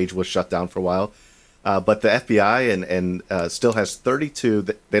 Backpage was shut down for a while. But the FBI and still has 32.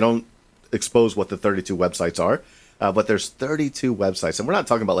 They don't expose what the 32 websites are, but there's 32 websites. And we're not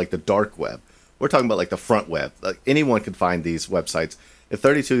talking about like the dark web. We're talking about like the front web. Like anyone can find these websites. There are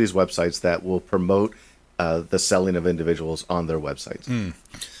 32 of these websites that will promote the selling of individuals on their websites.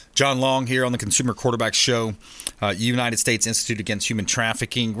 John Long here on the Consumer Quarterback Show, United States Institute Against Human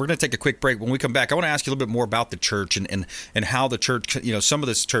Trafficking. We're going to take a quick break. When we come back, I want to ask you a little bit more about the church and how the church, some of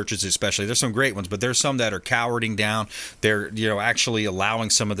the churches especially, there's some great ones, but there's some that are cowarding down. They're, actually allowing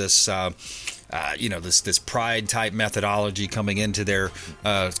some of this this pride type methodology coming into their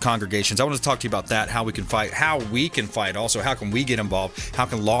congregations. I want to talk to you about that, how we can fight, also how can we get involved, how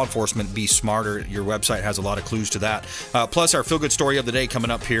can law enforcement be smarter. Your website has a lot of clues to that. Plus our feel-good story of the day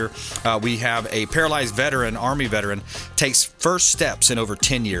coming up here. We have a paralyzed veteran, Army veteran, takes first steps in over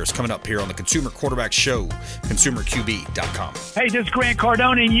 10 years, coming up here on the Consumer Quarterback Show, consumerqb.com. Hey, this is Grant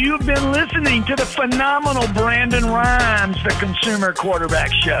Cardone, and you've been listening to the phenomenal Brandon Rhymes, the Consumer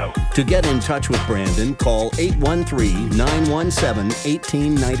Quarterback Show. To get in touch with Brandon, call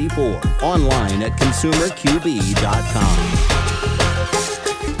 813-917-1894. Online at consumerqb.com.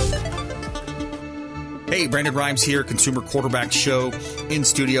 Hey, Brandon Rhymes here, Consumer Quarterback Show, in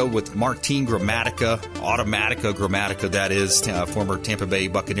studio with Martin Gramatica, that is, former Tampa Bay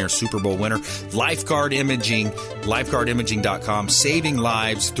Buccaneer Super Bowl winner. Lifeguard Imaging, lifeguardimaging.com, saving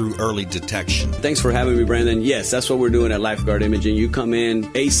lives through early detection. Thanks for having me, Brandon. Yes, that's what we're doing at Lifeguard Imaging. You come in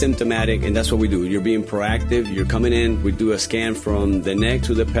asymptomatic, and that's what we do. You're being proactive. You're coming in. We do a scan from the neck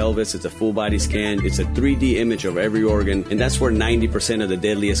to the pelvis. It's a full body scan. It's a 3D image of every organ, and that's where 90% of the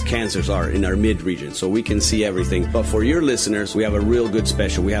deadliest cancers are, in our mid region. So we can see everything. But for your listeners, we have a real good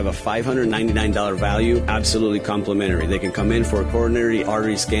special. We have a $599 value, absolutely complimentary. They can come in for a coronary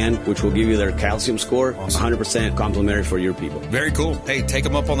artery scan, which will give you their calcium score, 100% complimentary for your people. Very cool. Hey, take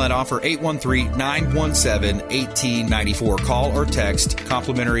them up on that offer, 813-917-1894. Call or text,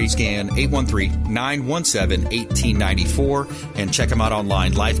 complimentary scan, 813-917-1894, and check them out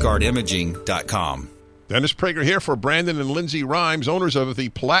online, lifeguardimaging.com. Dennis Prager here for Brandon and Lindsay Rhymes, owners of the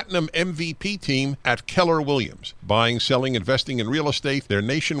Platinum MVP team at Keller Williams. Buying, selling, investing in real estate, their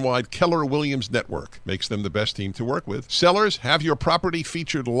nationwide Keller Williams network makes them the best team to work with. Sellers, have your property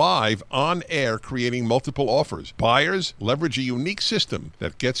featured live on air, creating multiple offers. Buyers, leverage a unique system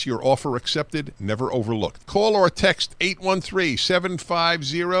that gets your offer accepted, never overlooked. Call or text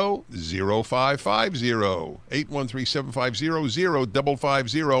 813-750-0550,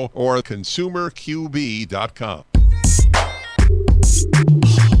 813-750-0550, or consumerqb.com.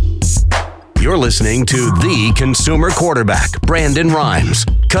 You're listening to the Consumer Quarterback, Brandon Rhymes,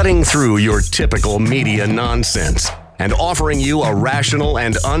 cutting through your typical media nonsense and offering you a rational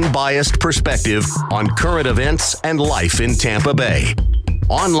and unbiased perspective on current events and life in Tampa Bay.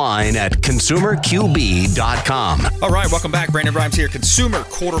 Online at consumerqb.com. All right, welcome back. Brandon Rhymes here, Consumer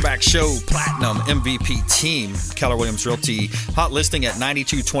Quarterback Show, Platinum MVP team, Keller Williams Realty. Hot listing at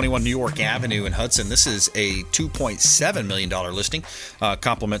 9221 New York Avenue in Hudson. This is a $2.7 million listing.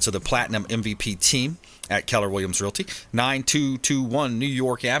 Compliments of the Platinum MVP team at Keller Williams Realty, 9221 New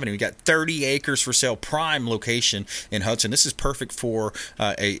York Avenue. We got 30 acres for sale, prime location in Hudson. This is perfect for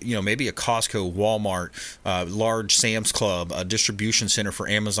maybe a Costco, Walmart, large Sam's Club, a distribution center for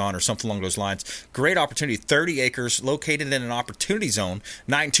Amazon or something along those lines. Great opportunity, 30 acres located in an opportunity zone,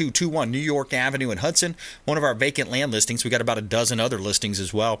 9221 New York Avenue in Hudson. One of our vacant land listings. We got about a dozen other listings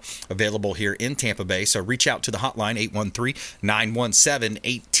as well available here in Tampa Bay. So reach out to the hotline,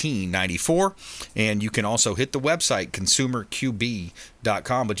 813-917-1894, and you can also hit the website,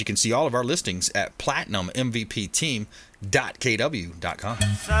 consumerqb.com, but you can see all of our listings at platinummvpteam.kw.com.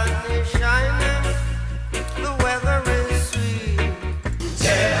 Sun is shining, the weather is sweet.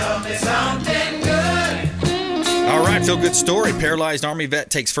 Tell me something good. All right, feel good story. Paralyzed Army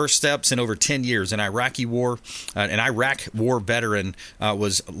vet takes first steps in over 10 years. An Iraq war veteran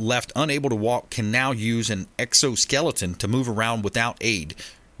was left unable to walk, can now use an exoskeleton to move around without aid.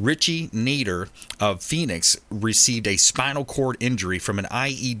 Richie Nader of Phoenix received a spinal cord injury from an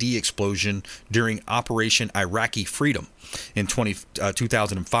IED explosion during Operation Iraqi Freedom in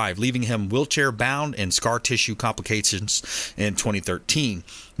 2005, leaving him wheelchair-bound and scar tissue complications in 2013.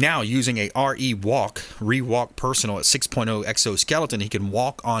 Now, using a ReWalk Personal at 6.0 exoskeleton, he can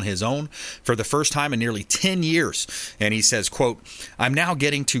walk on his own for the first time in nearly 10 years. And he says, quote, "I'm now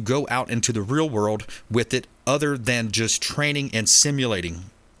getting to go out into the real world with it other than just training and simulating."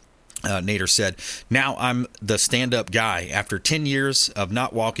 Nader said, "Now I'm the stand-up guy. After 10 years of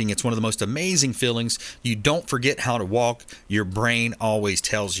not walking, it's one of the most amazing feelings. You don't forget how to walk. Your brain always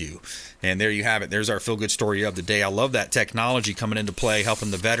tells you." And there you have it. There's our feel-good story of the day. I love that technology coming into play,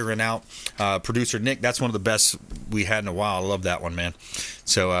 helping the veteran out. Producer Nick, that's one of the best we had in a while. I love that one, man.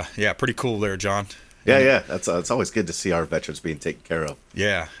 So, pretty cool there, John. Yeah. It's always good to see our veterans being taken care of.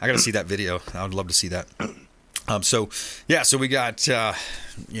 Yeah, I got to see that video. I would love to see that. So we got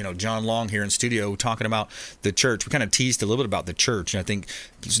John Long here in studio talking about the church. We kind of teased a little bit about the church, and I think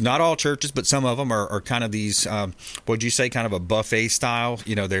it's not all churches, but some of them are kind of these, what'd you say, kind of a buffet style.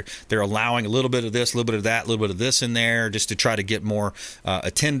 They're allowing a little bit of this, a little bit of that, a little bit of this in there, just to try to get more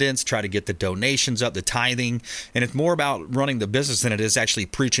attendance, try to get the donations up, the tithing, and it's more about running the business than it is actually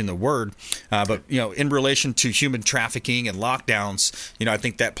preaching the word. But in relation to human trafficking and lockdowns, I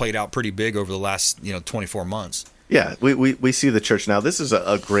think that played out pretty big over the last 24 months. Yeah, we see the church now. This is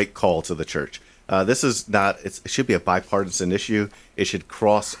a great call to the church. This is not, it should be a bipartisan issue. It should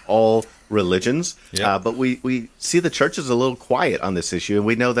cross all religions. Yep. But we see the church is a little quiet on this issue, and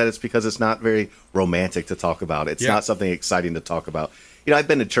we know that it's because it's not very romantic to talk about. It's not something exciting to talk about. I've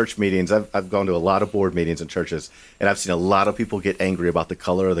been to church meetings. I've gone to a lot of board meetings in churches, and I've seen a lot of people get angry about the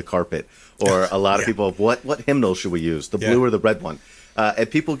color of the carpet, or a lot of people, what hymnal should we use, the blue or the red one?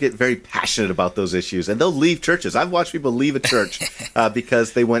 And people get very passionate about those issues, and they'll leave churches. I've watched people leave a church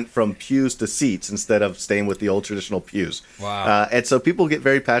because they went from pews to seats instead of staying with the old traditional pews. Wow. And so people get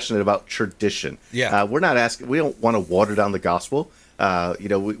very passionate about tradition. Yeah. We don't want to water down the gospel.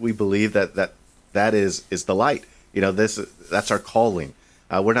 We believe that is the light. That's our calling.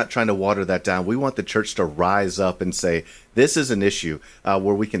 We're not trying to water that down. We want the church to rise up and say, this is an issue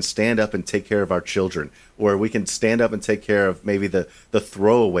where we can stand up and take care of our children, where we can stand up and take care of maybe the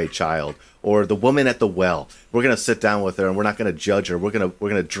throwaway child or the woman at the well. We're going to sit down with her, and we're not going to judge her. We're going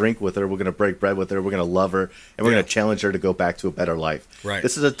to drink with her. We're going to break bread with her. We're going to love her, and we're going to challenge her to go back to a better life. Right.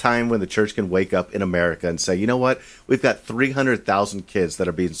 This is a time when the church can wake up in America and say, you know what? We've got 300,000 kids that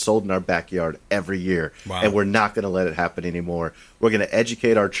are being sold in our backyard every year, and we're not going to let it happen anymore. We're going to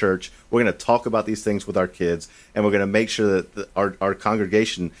educate our church. We're going to talk about these things with our kids, and we're going to make sure that our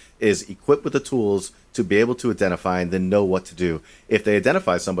congregation is equipped with the tools to be able to identify and then know what to do. If they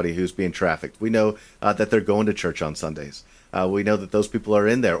identify somebody who's being trafficked, we know that they're going to church on Sundays. We know that those people are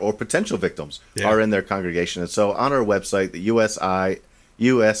in there, or potential victims are in their congregation. And so on our website, the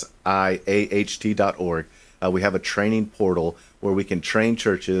usiaht.org, we have a training portal where we can train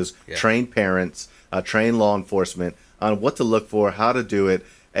churches, train parents, train law enforcement on what to look for, how to do it,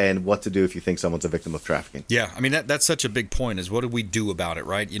 and what to do if you think someone's a victim of trafficking. Yeah, I mean, that's such a big point, is what do we do about it,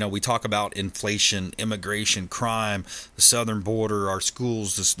 right? We talk about inflation, immigration, crime, the southern border, our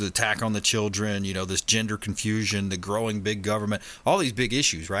schools, the attack on the children, this gender confusion, the growing big government, all these big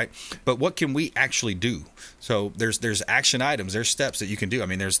issues, right? But what can we actually do? So there's action items, there's steps that you can do. I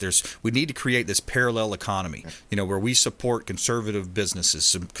mean, we need to create this parallel economy, where we support conservative businesses,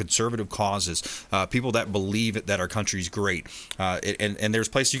 some conservative causes, people that believe that our country's great, and there's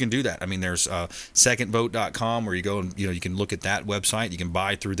places you can do that. I mean, there's secondvote.com where you go and you can look at that website. You can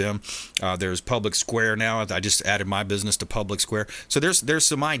buy through them. There's Public Square now. I just added my business to Public Square. So there's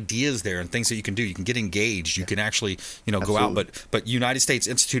some ideas there and things that you can do. You can get engaged. You can actually go out. But United States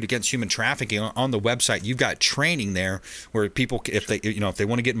Institute Against Human Trafficking on the website, you've got training there where people, if they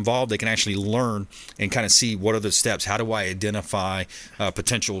want to get involved, they can actually learn and kind of see what are the steps. How do I identify a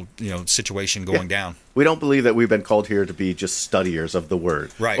potential situation going down? We don't believe that we've been called here to be just studiers of the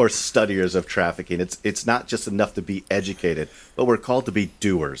word, right, or studiers of trafficking. It's not just enough to be educated, but we're called to be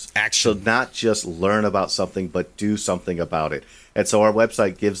doers. Action. So not just learn about something, but do something about it. And so our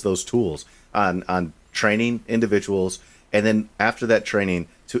website gives those tools on training individuals, and then after that training,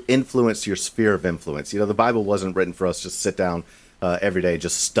 to influence your sphere of influence. The Bible wasn't written for us to sit down every day and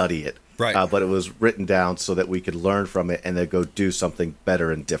just study it, right? But it was written down so that we could learn from it and then go do something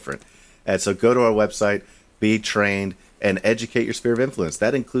better and different. And so go to our website, be trained, and educate your sphere of influence.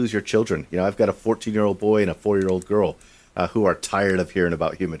 That includes your children. I've got a 14-year-old boy and a 4-year-old girl who are tired of hearing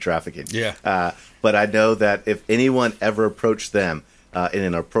about human trafficking. Yeah. But I know that if anyone ever approached them in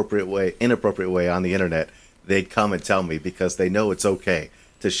an inappropriate way on the internet, they'd come and tell me, because they know it's okay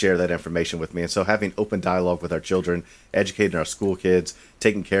to share that information with me. And so having open dialogue with our children, educating our school kids,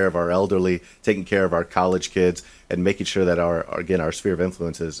 taking care of our elderly, taking care of our college kids, and making sure that our sphere of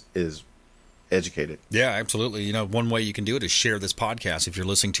influence is educated. Yeah, absolutely. One way you can do it is share this podcast. If you're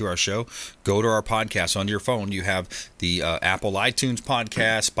listening to our show, go to our podcast on your phone. You have the Apple iTunes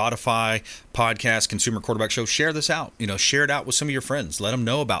podcast, Spotify podcast, Consumer Quarterback Show. Share this out. Share it out with some of your friends. Let them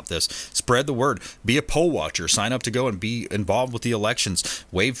know about this. Spread the word. Be a poll watcher. Sign up to go and be involved with the elections.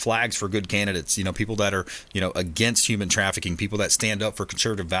 Wave flags for good candidates. People that are against human trafficking. People that stand up for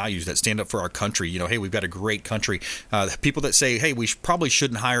conservative values. That stand up for our country. Hey, we've got a great country. People that say, hey, we probably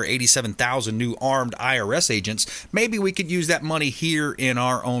shouldn't hire 87,000 new armed IRS agents. Maybe we could use that money here in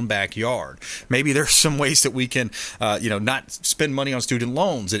our own backyard. Maybe there's some ways that we can, not spend money on student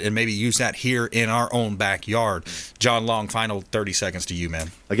loans and maybe use that here in our own backyard. John Long, final 30 seconds to you,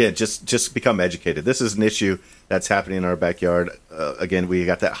 man. Again, just become educated. This is an issue that's happening in our backyard. Again, we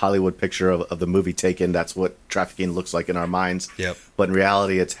got that Hollywood picture of the movie Taken. That's what trafficking looks like in our minds. Yep. But in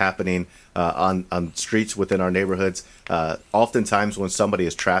reality, it's happening on streets within our neighborhoods. Oftentimes when somebody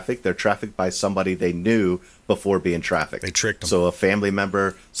is trafficked, they're trafficked by somebody they knew before being trafficked. They tricked them. So a family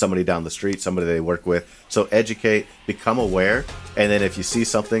member, somebody down the street, somebody they work with. So educate, become aware, and then if you see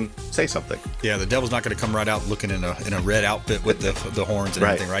something, say something. Yeah, the devil's not going to come right out looking in a red outfit with the horns and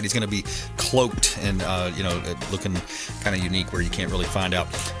everything, right? He's going to be cloaked and looking kind of unique where you can't really find out.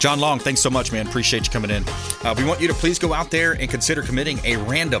 John Long, thanks so much, man. Appreciate you coming in. We want you to please go out there and consider committing a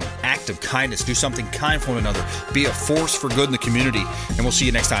random act of kindness. Do something kind for one another. Be a force for good in the community. And we'll see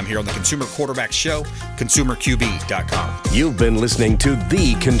you next time here on the Consumer Quarterback Show, ConsumerQB.com. You've been listening to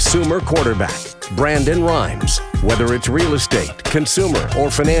The Consumer Quarterback, Brandon Rhymes. Whether it's real estate, consumer, or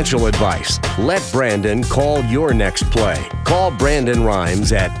financial advice, let Brandon call your next play. Call Brandon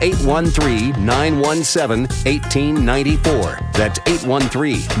Rhymes at 813-917-1894. That's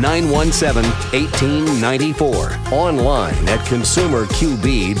 813-917-1894. Online at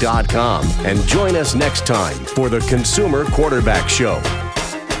ConsumerQB.com. And join us next time for the Consumer Quarterback Show.